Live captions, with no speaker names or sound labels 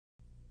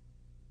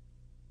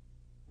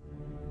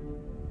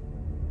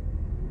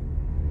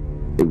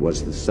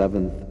was the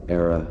seventh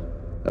era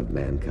of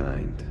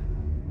mankind.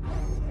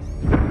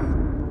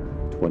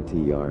 20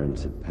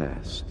 yarns had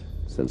passed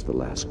since the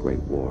last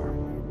Great War.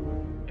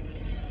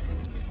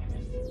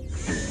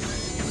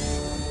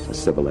 A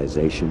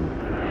civilization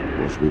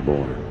was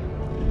reborn.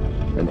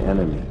 An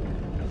enemy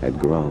had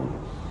grown.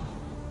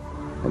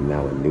 And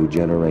now a new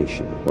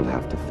generation will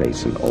have to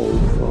face an old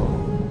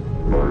foe.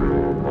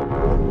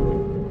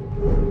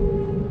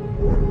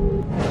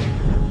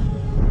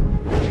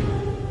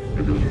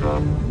 It is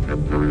done,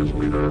 imperious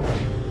leader.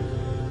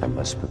 I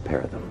must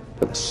prepare them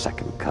for the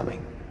second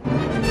coming.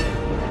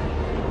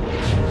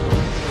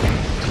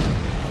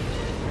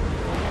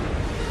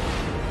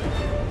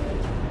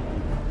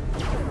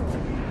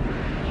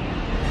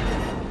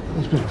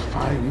 It's been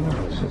 5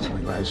 years since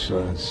we last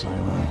saw that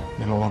Cylon.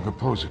 They no longer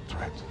pose a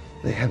threat.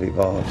 They have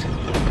evolved.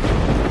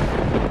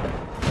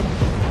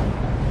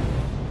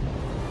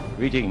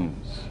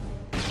 Greetings.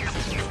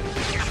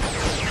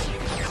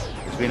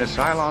 It's been a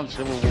Cylon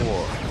civil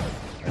war.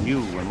 A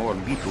new and more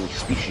lethal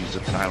species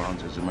of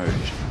Cylons has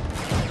emerged.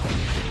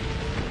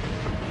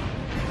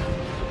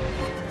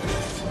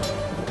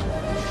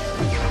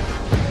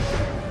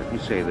 Let me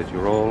say that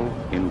you're all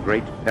in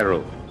great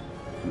peril,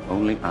 and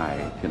only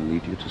I can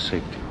lead you to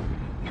safety.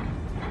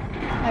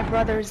 My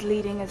brother is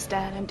leading his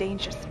dad in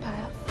dangerous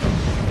path.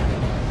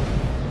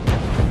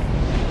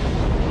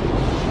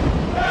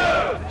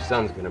 Your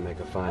son's gonna make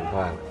a fine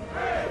pilot.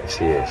 Yes,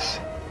 he is.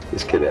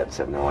 These cadets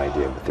have no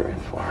idea what they're in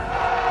for.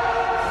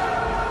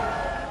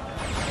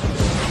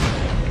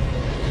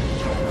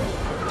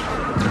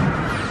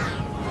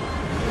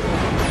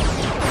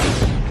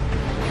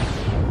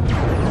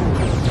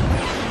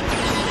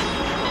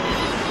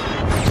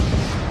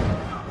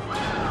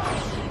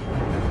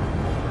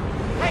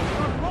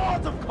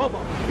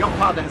 Your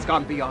father has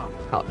gone beyond.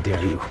 How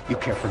dare you? You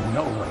care for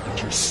no one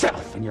but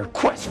yourself and your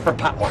quest for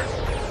power.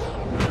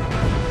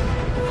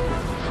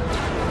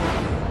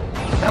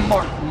 And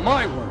mark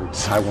my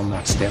words, I will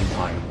not stand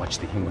by and watch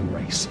the human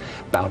race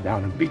bow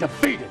down and be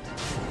defeated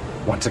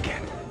once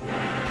again.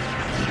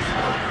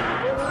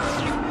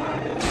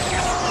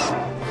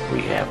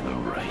 We have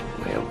them right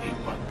where we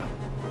want them.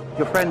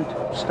 Your friend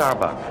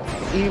Starbuck,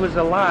 he was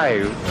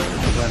alive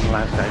when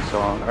last I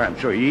saw him. Or I'm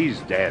sure he's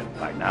dead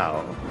by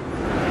now.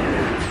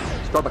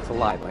 Starbuck's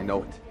alive, I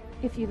know it.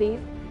 If you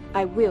leave,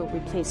 I will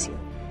replace you.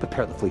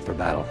 Prepare the fleet for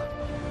battle.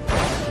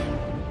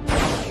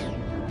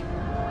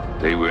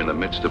 They were in the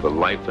midst of a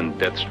life and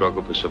death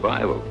struggle for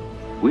survival.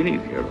 We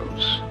need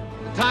heroes.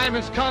 The time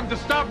has come to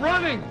stop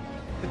running,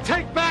 to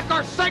take back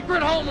our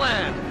sacred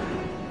homeland.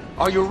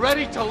 Are you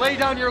ready to lay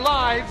down your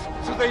lives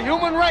so the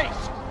human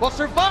race will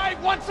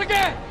survive once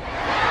again?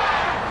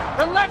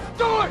 Then let's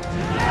do it!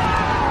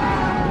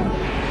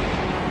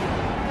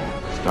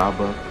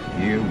 Starbuck,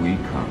 here we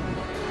come.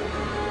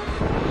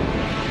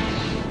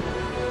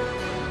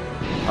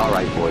 All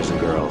right, boys and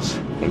girls,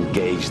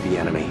 engage the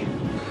enemy.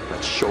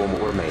 Let's show them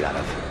what we're made out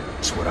of.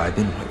 It's what I've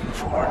been waiting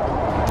for.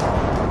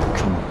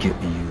 Come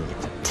get you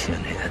with the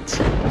tin heads.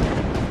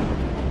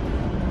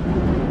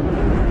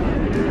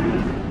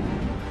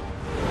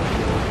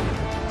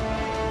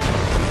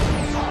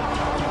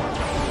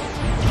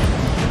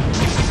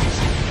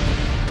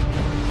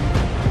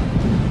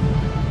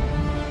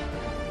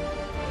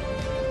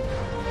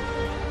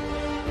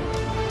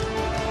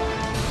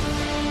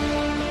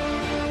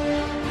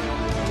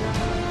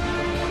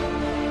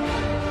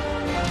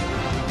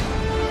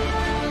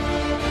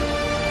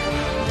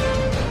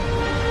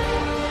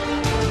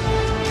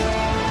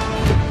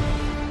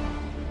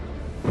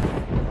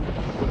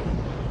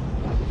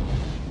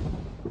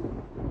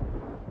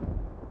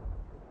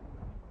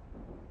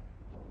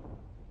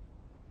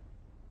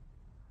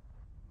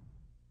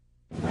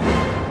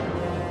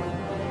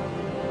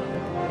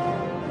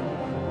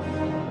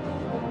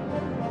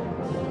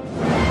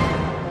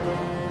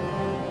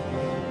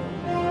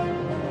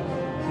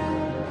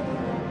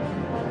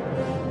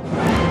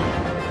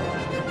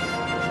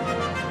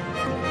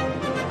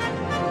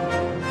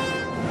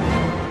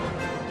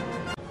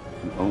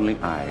 Only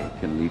I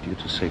can lead you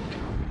to safety.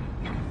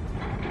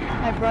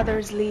 My brother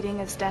is leading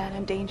his dad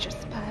in dangerous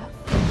path.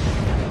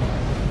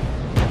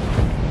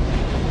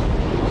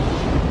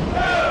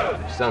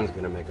 Your son's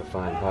gonna make a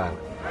fine pilot.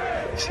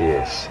 Yes, he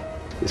is.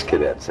 These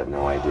cadets have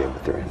no idea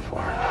what they're in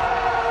for.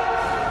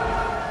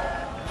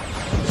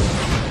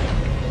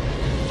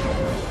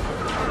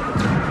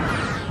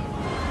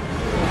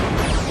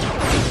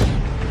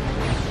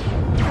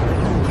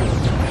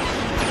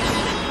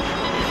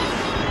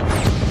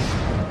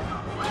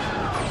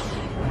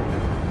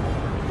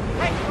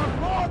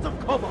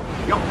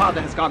 Your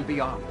father has gone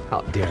beyond.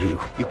 How dare you?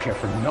 You care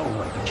for no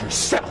one but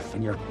yourself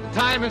and your... The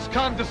time has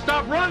come to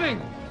stop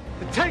running,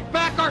 to take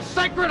back our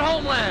sacred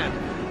homeland.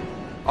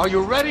 Are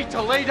you ready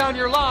to lay down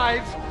your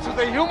lives so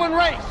the human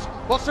race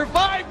will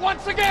survive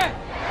once again?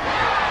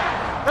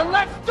 Then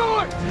let's do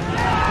it!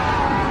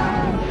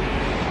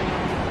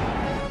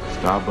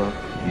 Starbuck,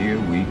 here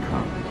we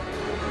come.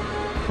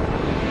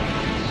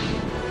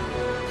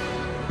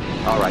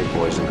 All right,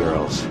 boys and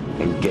girls,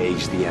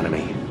 engage the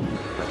enemy.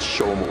 Let's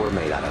show them what we're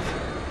made out of.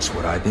 It's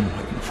what I've been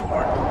waiting for.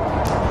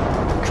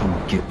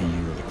 Come get me,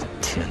 you little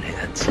tin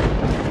heads.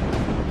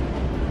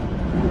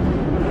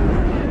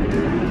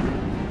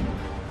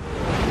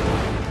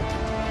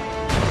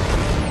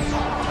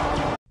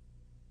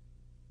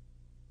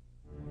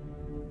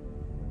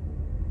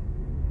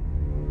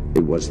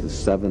 It was the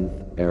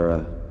seventh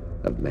era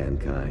of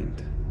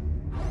mankind.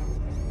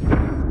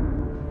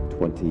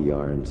 20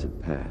 yards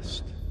had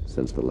passed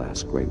since the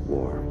last great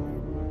war.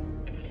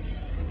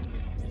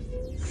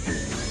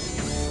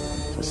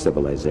 A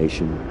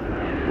civilization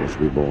was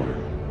reborn.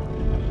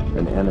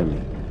 An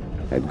enemy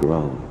had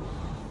grown.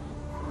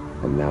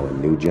 And now a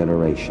new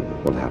generation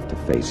will have to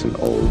face an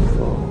old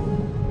foe.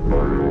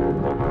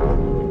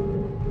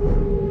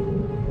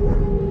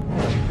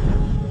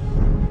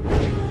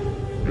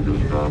 It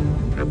is done,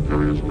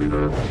 Imperious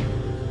Leader.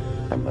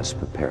 I must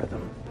prepare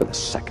them for the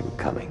second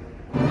coming.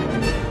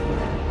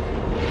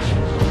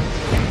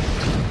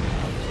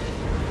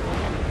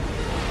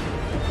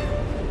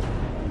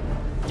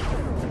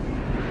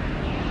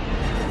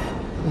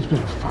 There's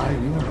been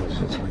 5 universes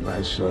since we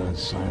last saw in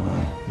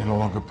Cylon. They no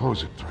longer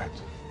pose a threat.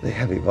 They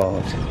have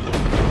evolved.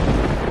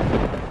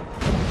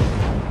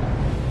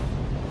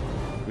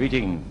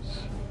 Greetings.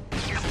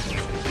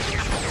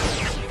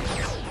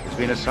 There's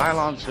been a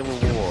Cylon civil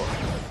war.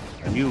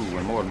 A new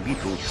and more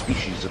lethal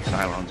species of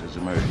Cylons has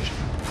emerged.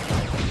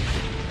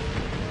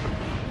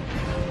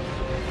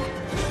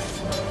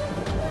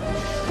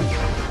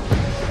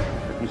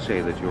 Let me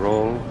say that you're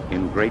all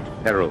in great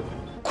peril.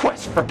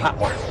 Quest for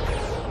power.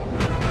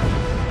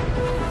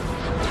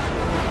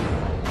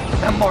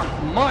 And mark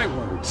my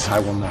words, I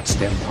will not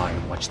stand by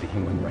and watch the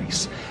human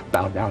race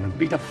bow down and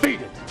be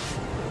defeated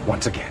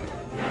once again.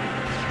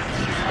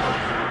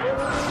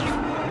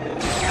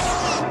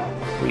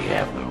 We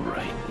have them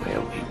right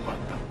where we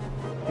want them.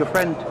 Your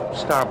friend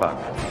Starbuck,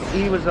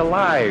 he was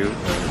alive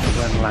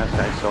when last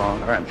I saw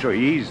him. Or I'm sure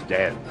he's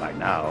dead by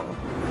now.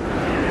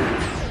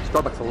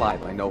 Starbuck's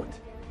alive, I know it.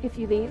 If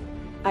you leave,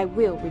 I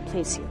will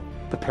replace you.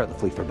 Prepare the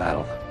fleet for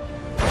battle.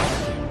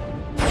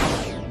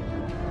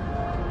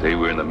 They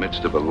were in the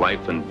midst of a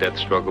life and death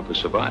struggle for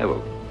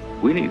survival.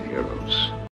 We need heroes.